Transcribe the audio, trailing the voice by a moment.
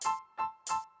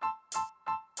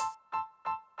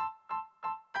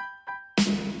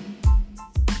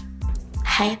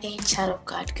Hi there, child of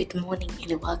God. Good morning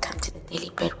and welcome to the Daily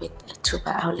Bread with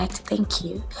Tuba. I would like to thank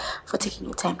you for taking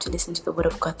your time to listen to the Word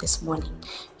of God this morning.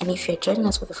 And if you're joining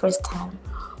us for the first time,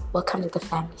 welcome to the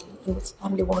family. In this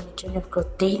family, we're on a journey of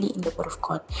growth daily in the Word of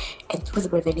God and through the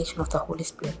revelation of the Holy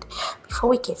Spirit. Before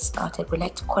we get started, we'd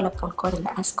like to call upon God and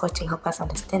ask God to help us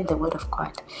understand the Word of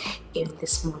God even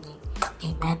this morning.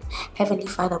 Amen. Heavenly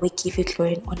Father, we give you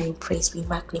glory and honor and praise. We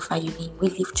magnify your name. We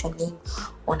lift your name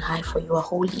on high, for you are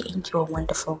holy and you are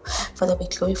wonderful. Father, we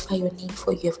glorify your name,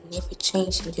 for you have never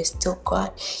changed and you're still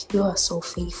God. You are so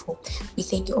faithful. We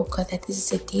thank you, oh God, that this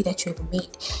is a day that you have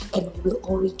made and we will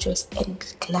all rejoice and be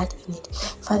glad in it.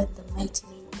 Father, in the mighty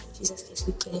name of Jesus, as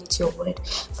we get into your word,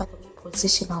 Father, we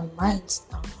position our minds,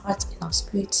 our hearts, and our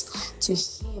spirits to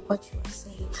hear what you are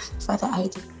saying. Father, I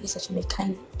decrease that you may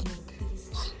kind and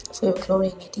increase for your glory,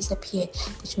 and I disappear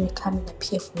that you may come and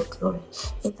appear for your glory.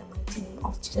 In the mighty name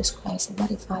of Jesus Christ, and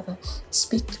mighty Father,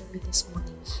 speak to me this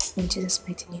morning. In Jesus'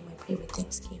 mighty name, I pray with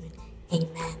thanksgiving.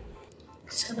 Amen.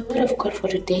 So the word of God for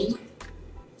today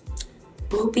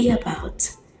will be about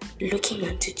looking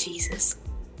unto Jesus.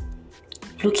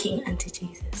 Looking unto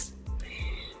Jesus.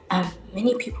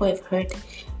 Many people have heard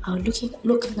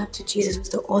looking up to Jesus, who's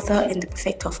the author and the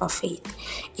perfecter of our faith.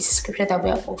 It's a scripture that we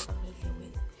are all familiar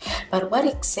with. But what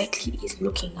exactly is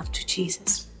looking up to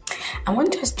Jesus? I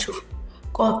want us to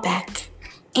go back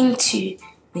into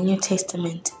the New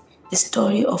Testament, the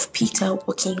story of Peter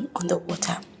walking on the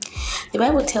water. The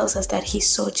Bible tells us that he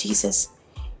saw Jesus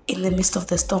in the midst of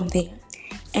the storm there,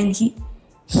 and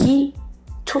he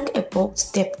took a bold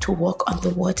step to walk on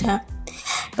the water.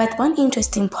 But one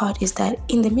interesting part is that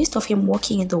in the midst of him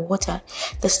walking in the water,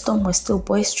 the storm was still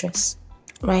boisterous,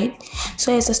 right?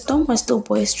 So as the storm was still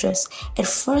boisterous, at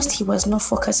first he was not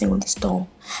focusing on the storm.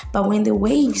 But when the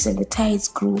waves and the tides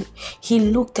grew, he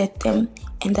looked at them,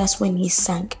 and that's when he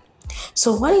sank.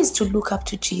 So what is to look up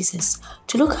to Jesus?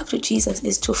 To look up to Jesus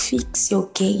is to fix your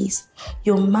gaze,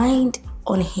 your mind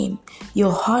on him,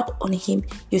 your heart on him,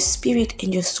 your spirit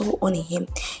and your soul on him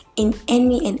in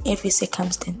any and every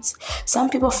circumstance. Some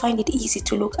people find it easy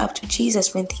to look up to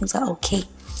Jesus when things are okay.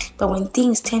 But when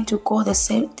things tend to go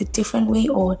the different way,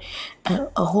 or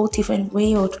a whole different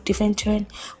way or different turn,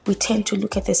 we tend to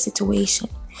look at the situation.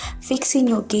 Fixing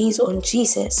your gaze on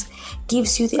Jesus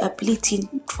gives you the ability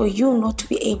for you not to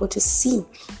be able to see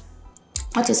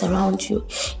what is around you.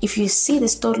 If you see the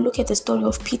story, look at the story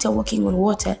of Peter walking on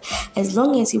water. As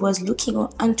long as he was looking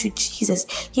unto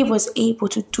Jesus, he was able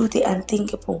to do the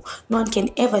unthinkable. No one could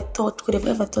have ever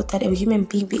thought that a human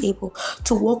being be able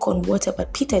to walk on water,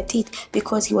 but Peter did,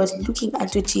 because he was looking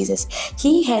unto Jesus.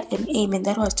 He had an aim, and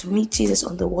that was to meet Jesus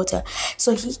on the water.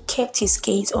 So he kept his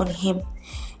gaze on him.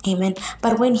 Amen.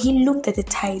 But when he looked at the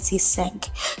tides, he sank.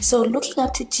 So looking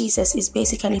up to Jesus is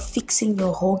basically fixing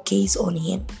your whole gaze on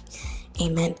him.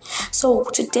 Amen. So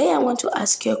today I want to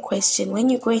ask you a question. When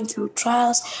you're going through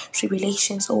trials,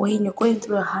 tribulations, or when you're going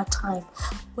through a hard time,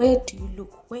 where do you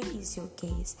look? Where is your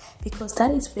gaze? Because that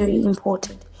is very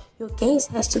important. Your gaze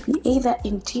has to be either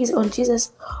on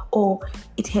Jesus, or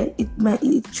it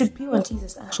should be on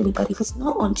Jesus actually. But if it's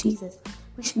not on Jesus,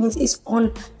 which means it's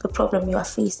on the problem you are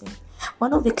facing.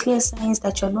 One of the clear signs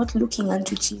that you're not looking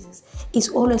unto Jesus is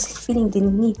always feeling the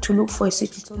need to look for a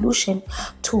solution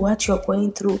to what you're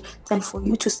going through than for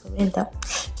you to surrender.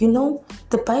 You know,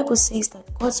 the Bible says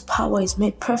that God's power is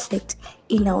made perfect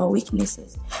in our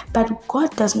weaknesses. But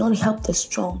God does not help the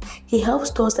strong. He helps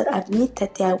those that admit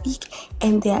that they are weak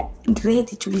and they are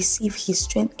ready to receive His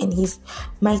strength and His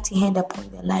mighty hand upon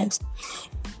their lives.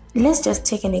 Let's just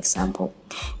take an example.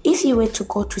 If you were to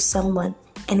go to someone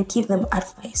and give them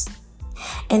advice,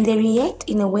 and they react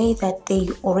in a way that they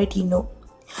already know,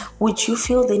 would you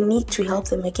feel the need to help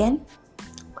them again?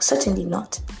 Certainly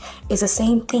not. It's the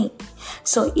same thing.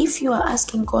 So if you are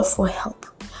asking God for help,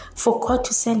 for God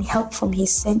to send help from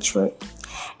His sanctuary,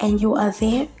 and you are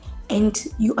there and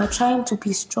you are trying to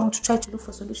be strong to try to look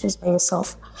for solutions by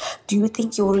yourself, do you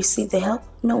think you will receive the help?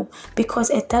 No, because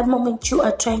at that moment you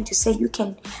are trying to say,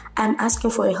 I'm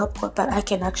asking for your help, God, but I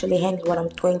can actually handle what I'm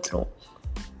going through.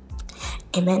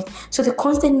 Amen. So the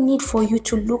constant need for you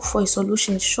to look for a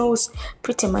solution shows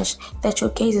pretty much that your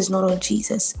gaze is not on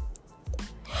Jesus.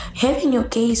 Having your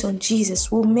gaze on Jesus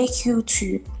will make you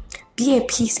to be at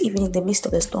peace even in the midst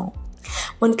of the storm.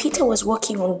 When Peter was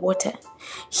walking on water,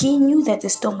 he knew that the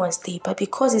storm was there, but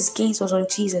because his gaze was on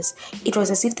Jesus, it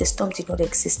was as if the storm did not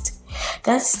exist.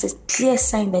 That's the clear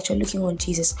sign that you're looking on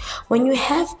Jesus. When you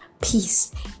have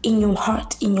peace in your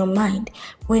heart, in your mind,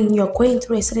 when you're going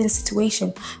through a certain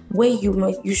situation where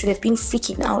you should have been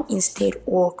freaking out instead,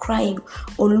 or crying,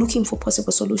 or looking for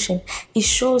possible solution, it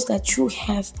shows that you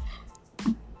have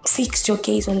fix your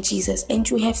gaze on Jesus and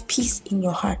you have peace in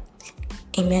your heart.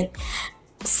 Amen.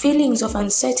 Feelings of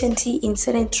uncertainty in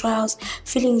certain trials,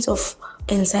 feelings of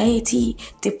anxiety,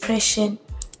 depression,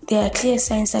 there are clear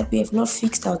signs that we have not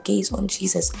fixed our gaze on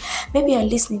Jesus. Maybe you're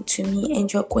listening to me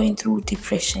and you're going through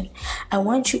depression. I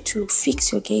want you to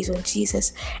fix your gaze on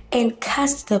Jesus and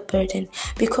cast the burden,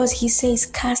 because he says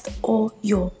cast all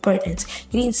your burdens.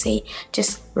 He didn't say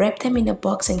just wrap them in a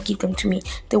box and give them to me.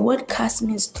 The word cast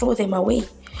means throw them away.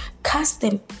 Cast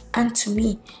them unto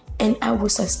me and I will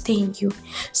sustain you.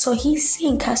 So he's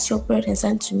saying, cast your burdens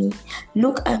unto me.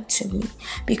 Look unto me.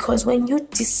 Because when you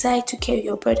decide to carry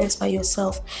your burdens by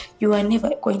yourself, you are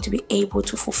never going to be able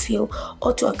to fulfill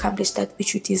or to accomplish that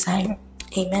which you desire.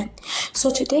 Amen. So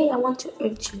today I want to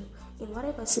urge you, in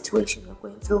whatever situation you're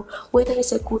going through, whether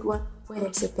it's a good one, whether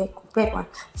it's a bad one,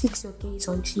 fix your gaze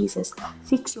on Jesus.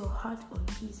 Fix your heart on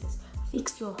Jesus.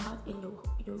 Fix your heart and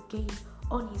your gaze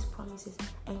on his promises,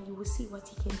 and you will see what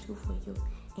he can do for you.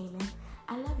 Amen.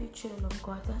 I love you, children of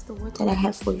God. That's the word that I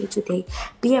have for you today.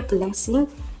 Be a blessing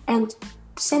and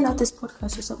send out this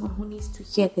podcast to someone who needs to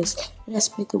hear this. Let us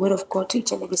spread the word of God to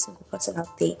each and every single person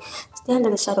out there. Stay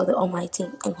under the shadow of the Almighty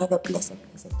and have a blessed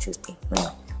Tuesday.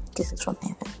 This is from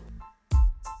heaven.